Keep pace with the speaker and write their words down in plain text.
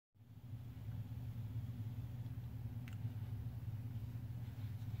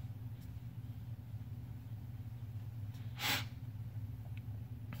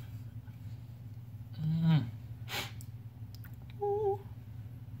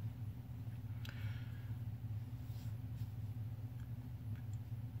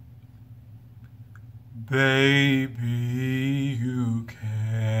Baby, you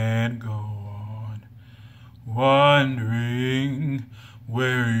can't go on wondering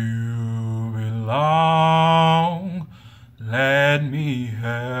where you belong. Let me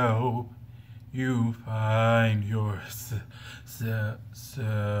help you find yourself.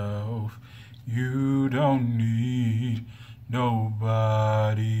 You don't need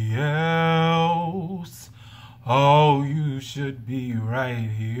nobody else. Oh, you should be right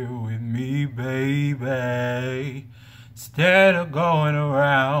here with me, baby. Instead of going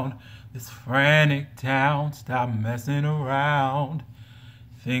around this frantic town, stop messing around.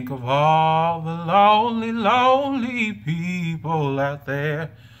 Think of all the lonely, lonely people out there,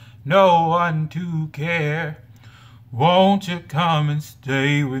 no one to care. Won't you come and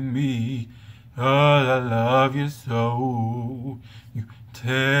stay with me? 'Cause I love you so. You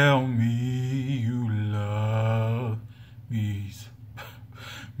tell me you love me,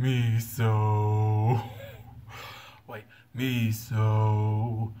 me so. Wait, me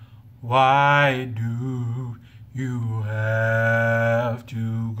so. Why do you have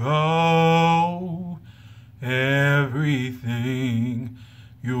to go? Everything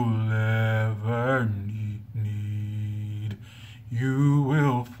you'll ever need, you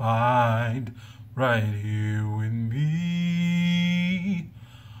will find right here with me.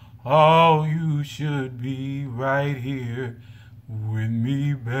 Oh, you should be right here with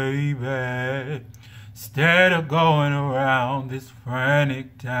me, baby. Instead of going around this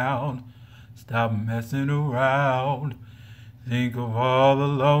frantic town, stop messing around. Think of all the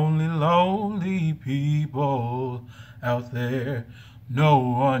lonely, lonely people out there, no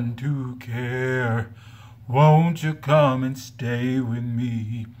one to care. Won't you come and stay with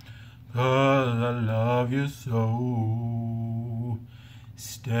me? 'Cause I love you so.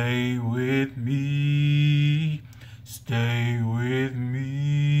 Stay with me, stay with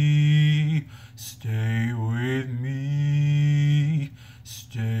me, stay with me,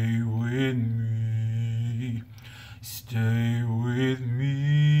 stay with me, stay with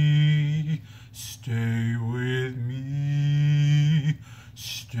me, stay with me,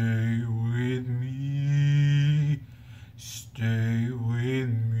 stay with me, stay with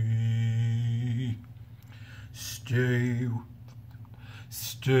me,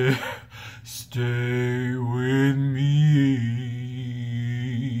 stay with me.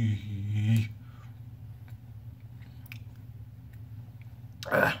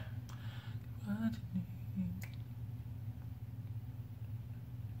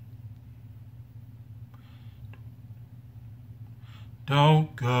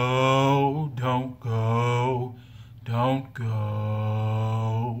 Don't go, don't go, don't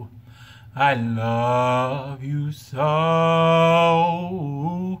go. I love you so.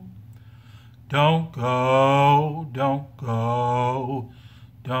 Don't go, don't go,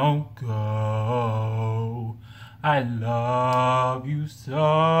 don't go. I love you so.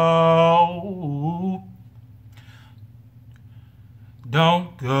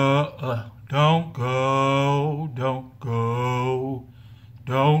 Don't go, don't go, don't go,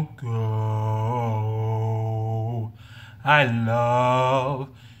 don't go. I love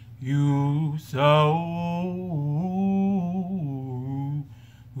you so.